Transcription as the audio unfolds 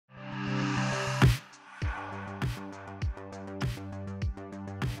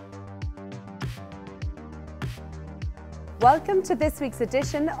Welcome to this week's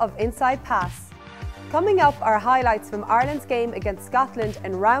edition of Inside Pass. Coming up are highlights from Ireland's game against Scotland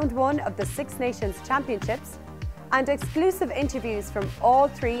in round 1 of the Six Nations Championships and exclusive interviews from all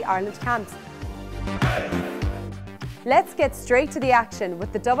 3 Ireland camps. Let's get straight to the action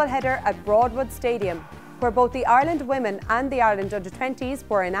with the doubleheader at Broadwood Stadium, where both the Ireland women and the Ireland under-20s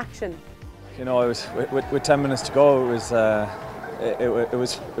were in action. You know, with 10 minutes to go, it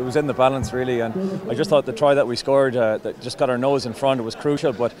was in the balance really, and I just thought the try that we scored that just got our nose in front, it was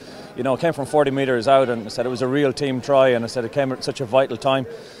crucial. But you know, it came from 40 metres out, and I said it was a real team try, and I said it came at such a vital time.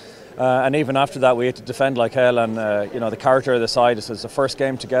 And even after that, we had to defend like hell. And you know, the character of the side, it's the first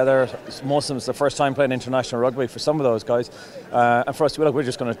game together. Most of them, it's the first time playing international rugby for some of those guys. And for us, we're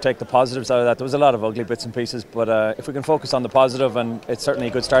just going to take the positives out of that. There was a lot of ugly bits and pieces, but if we can focus on the positive, and it's certainly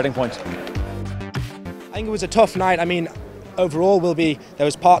a good starting point. I think it was a tough night. I mean, overall, there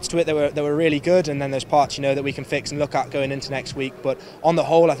was parts to it that were really good, and then there's parts, you know, that we can fix and look at going into next week. But on the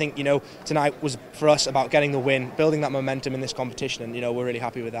whole, I think, you know, tonight was for us about getting the win, building that momentum in this competition, and you know, we're really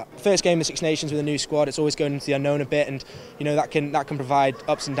happy with that. First game of Six Nations with a new squad, it's always going into the unknown a bit, and you know, that can provide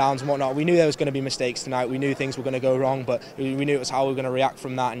ups and downs and whatnot. We knew there was going to be mistakes tonight. We knew things were going to go wrong, but we knew it was how we were going to react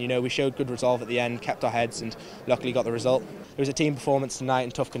from that. And you know, we showed good resolve at the end, kept our heads, and luckily got the result. It was a team performance tonight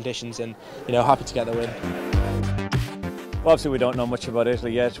in tough conditions, and you know, happy to get the win. Well, obviously we don't know much about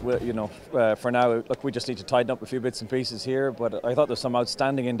Italy yet. You know, for now, look, we just need to tighten up a few bits and pieces here. But I thought there's some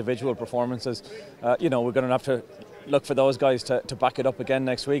outstanding individual performances. You know, we're going to have to look for those guys to back it up again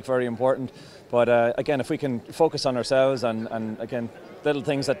next week. Very important. But again, if we can focus on ourselves and again, little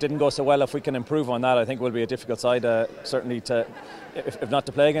things that didn't go so well, if we can improve on that, I think we'll be a difficult side, certainly to, if not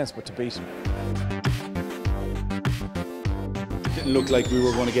to play against, but to beat. Didn't look like we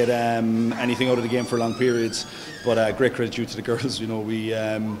were going to get anything out of the game for long periods, but great credit due to the girls. You know, we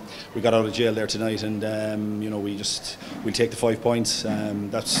got out of jail there tonight, and you know, we'll take the 5 points.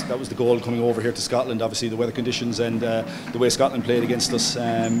 That was the goal coming over here to Scotland. Obviously, the weather conditions and the way Scotland played against us,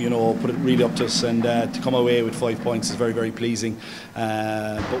 you know, put it really up to us, and to come away with 5 points is very, very pleasing.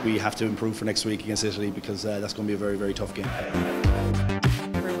 But we have to improve for next week against Italy, because that's going to be a very, very tough game.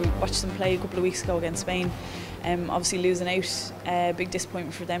 We watched them play a couple of weeks ago against Spain. Obviously losing out, big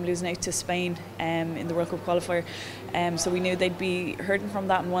disappointment for them, losing out to Spain in the World Cup qualifier. So we knew they'd be hurting from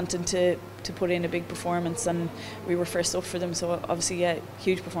that and wanting to put in a big performance, and we were first up for them. So obviously, yeah,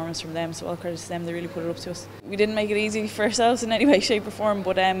 huge performance from them. So all credit to them, they really put it up to us. We didn't make it easy for ourselves in any way, shape or form,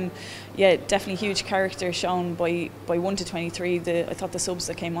 but yeah, definitely huge character shown by 1 to 23. I thought the subs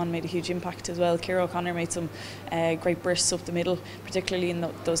that came on made a huge impact as well. Ciara O'Connor made some great bursts up the middle, particularly in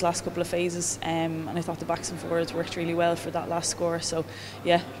those last couple of phases, and I thought the backs and forwards worked really well for that last score. So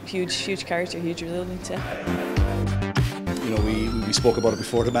yeah, huge character, huge resilience. You know, we spoke about it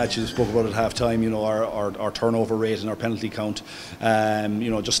before the match. We spoke about it at half time. You know, our turnover rate and our penalty count, you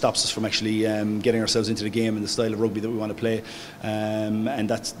know, just stops us from actually getting ourselves into the game and the style of rugby that we want to play. And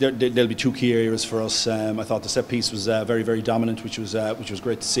there'll be 2 key areas for us. I thought the set piece was very, very dominant, which was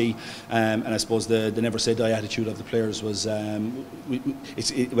great to see. And I suppose the never say die attitude of the players was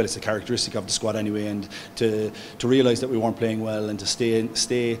it's a characteristic of the squad anyway. And to realise that we weren't playing well and to stay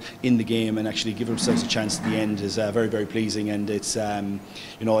in the game and actually give ourselves a chance at the end is very, very pleasing. And it's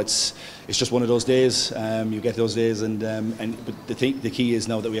you know, it's just one of those days. You get those days, but the key is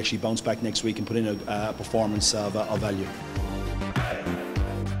now that we actually bounce back next week and put in a performance of value.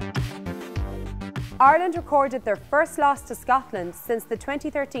 Ireland recorded their first loss to Scotland since the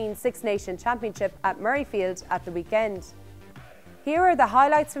 2013 Six Nation Championship at Murrayfield at the weekend. Here are the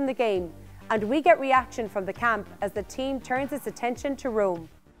highlights from the game, and we get reaction from the camp as the team turns its attention to Rome.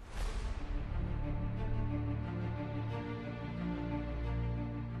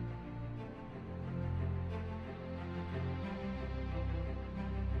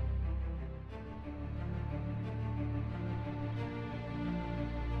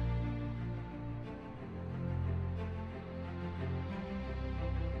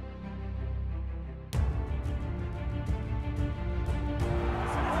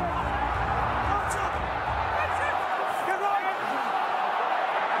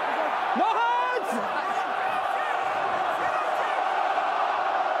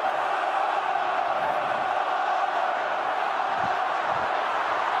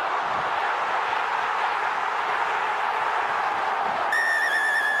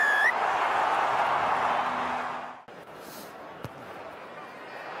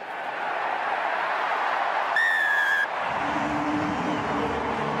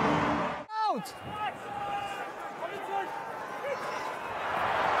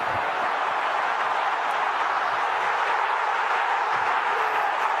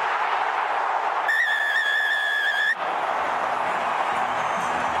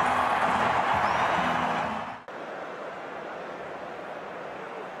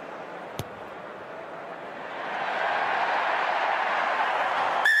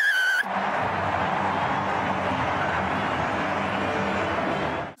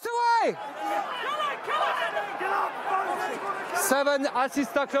 haven't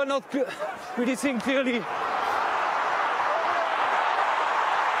assist tackler not really seen clearly.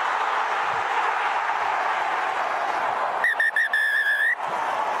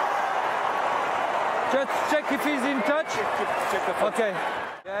 Just check if he's in touch. Check okay.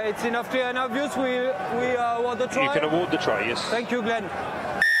 Yeah, it's enough clear and obvious. We want the try. You can award the try, yes. Thank you, Glenn.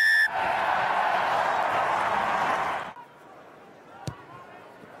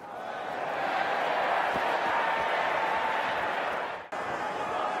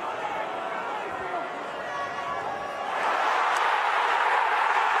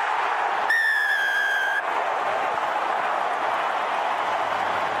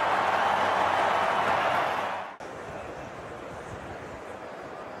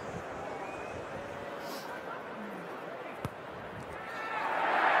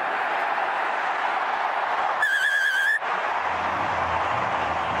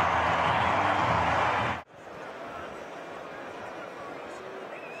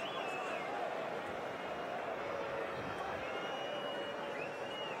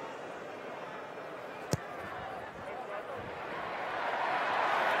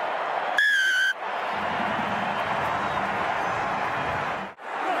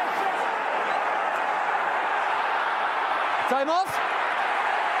 Time off?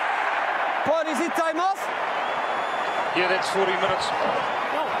 Paul, is it time off? Yeah, that's 40 minutes.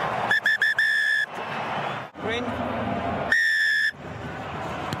 Green.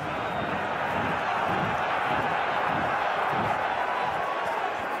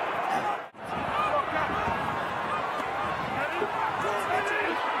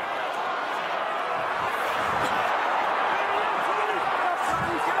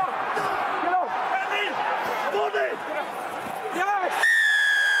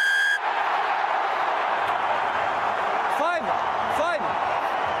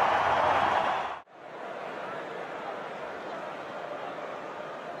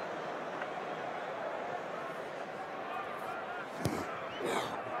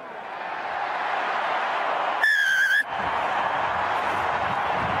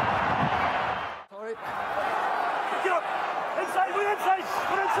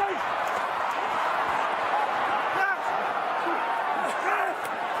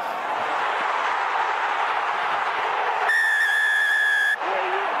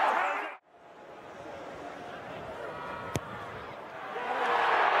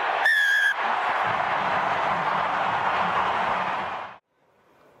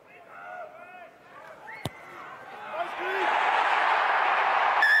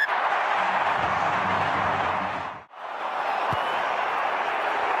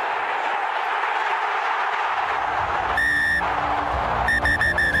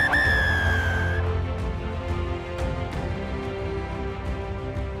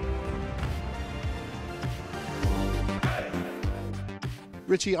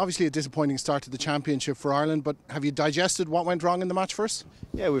 Richie, obviously a disappointing start to the championship for Ireland, but have you digested what went wrong in the match first?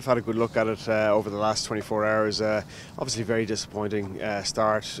 Yeah, we've had a good look at it over the last 24 hours. Obviously very disappointing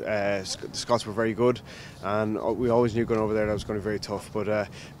start. The Scots were very good, and we always knew going over there that it was going to be very tough, but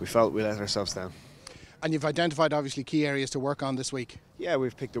we felt we let ourselves down. And you've identified obviously key areas to work on this week. Yeah,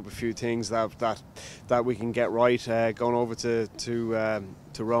 we've picked up a few things that we can get right. Going over to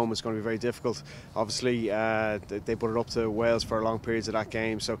Rome is going to be very difficult. Obviously, they put it up to Wales for long periods of that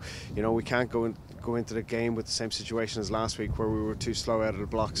game, so you know we can't go into the game with the same situation as last week where we were too slow out of the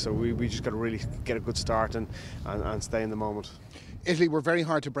blocks. So we just got to really get a good start and stay in the moment. Italy were very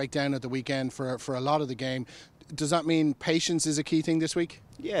hard to break down at the weekend for a lot of the game. Does that mean patience is a key thing this week?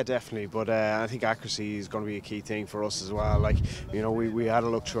 Yeah, definitely, but I think accuracy is going to be a key thing for us as well. Like, you know, we had a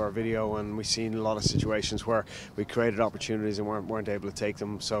look through our video and we've seen a lot of situations where we created opportunities and weren't able to take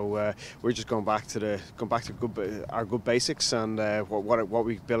them. So we're just going back to our good basics and what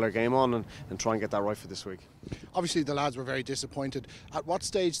we build our game on and try and get that right for this week. Obviously, the lads were very disappointed. At what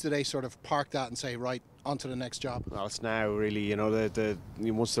stage do they sort of park that and say, right, on to the next job? Well, it's now really, you know,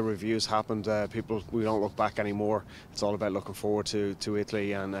 once the reviews happened, we don't look back anymore. It's all about looking forward to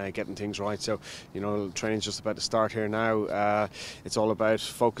Italy and getting things right. So, you know, training's just about to start here now. It's all about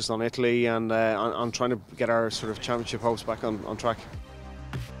focus on Italy and on trying to get our sort of championship hopes back on track.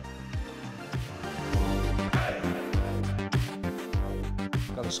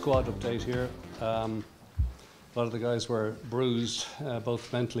 Got a squad update here. A lot of the guys were bruised,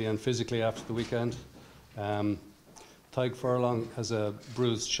 both mentally and physically after the weekend. Tyke Furlong has a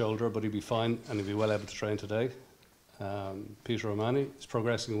bruised shoulder, but he'll be fine and he'll be well able to train today. Peter Romani is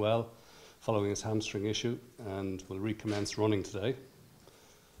progressing well following his hamstring issue and will recommence running today.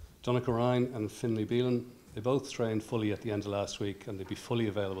 Donncha Ryan and Finlay Beelan, they both trained fully at the end of last week and they'll be fully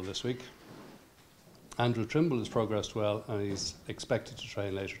available this week. Andrew Trimble has progressed well and he's expected to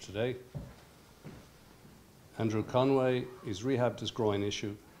train later today. Andrew Conway, he's rehabbed his groin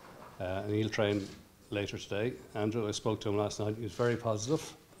issue and he'll train later today. Andrew, I spoke to him last night, he was very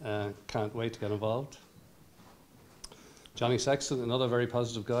positive, can't wait to get involved. Johnny Sexton, another very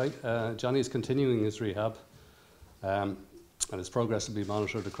positive guy. Johnny is continuing his rehab and his progress will be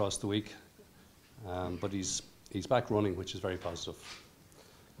monitored across the week, but he's back running, which is very positive.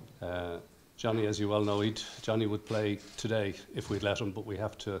 Johnny, as you well know, Johnny would play today if we'd let him, but we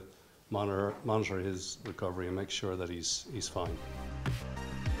have to monitor his recovery and make sure that he's fine.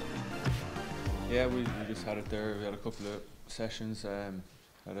 Yeah, we just had it there. We had a couple of sessions.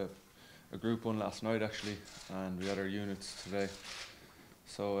 Had a group one last night actually, and we had our units today.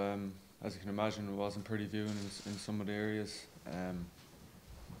 So as you can imagine, it wasn't pretty viewing in some of the areas.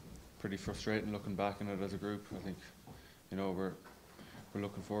 Pretty frustrating looking back on it as a group. I think, you know, we're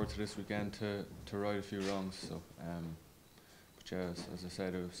looking forward to this weekend to right a few wrongs. So, but yeah, as I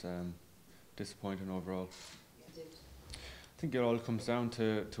said, it was disappointing overall. I think it all comes down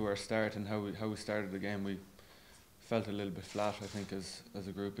to our start and how we started the game. We felt a little bit flat, I think, as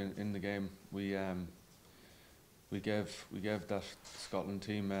a group in the game. We gave that Scotland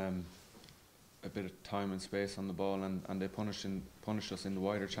team a bit of time and space on the ball, and they punished us in the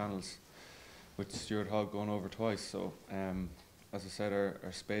wider channels, with Stuart Hogg going over twice. So as I said,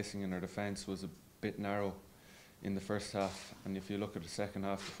 our spacing in our defence was a bit narrow in the first half, and if you look at the second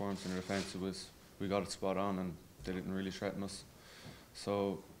half performance in our defence, we got it spot on and they didn't really threaten us.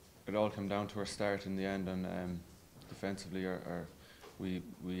 So it all came down to our start in the end, and defensively we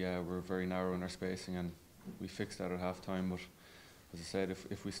were very narrow in our spacing, and we fixed that at half time. But as I said,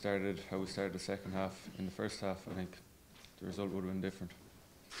 if we started how we started the second half in the first half, I think the result would have been different.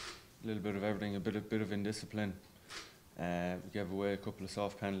 A little bit of everything, a bit of indiscipline. We gave away a couple of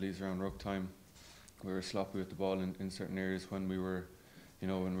soft penalties around ruck time. We were sloppy with the ball in certain areas when we were, you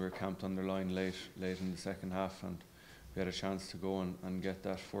know, when we were camped on their line late in the second half, and we had a chance to go and get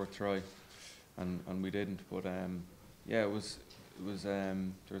that fourth try, and we didn't. But yeah, it was there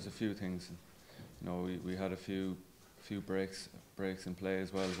was a few things. You know, we had a few breaks in play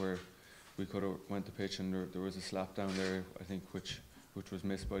as well, where we could have went the pitch and there was a slap down there, I think, which was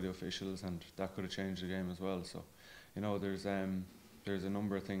missed by the officials, and that could have changed the game as well. So, you know, there's a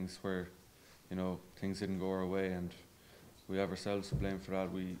number of things where, you know, things didn't go our way, and we have ourselves to blame for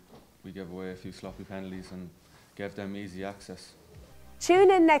that. We gave away a few sloppy penalties and gave them easy access.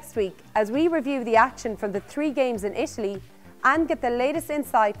 Tune in next week as we review the action from the 3 games in Italy and get the latest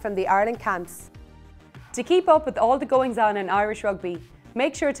insight from the Ireland camps. To keep up with all the goings on in Irish rugby,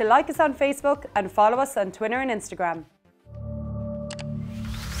 make sure to like us on Facebook and follow us on Twitter and Instagram.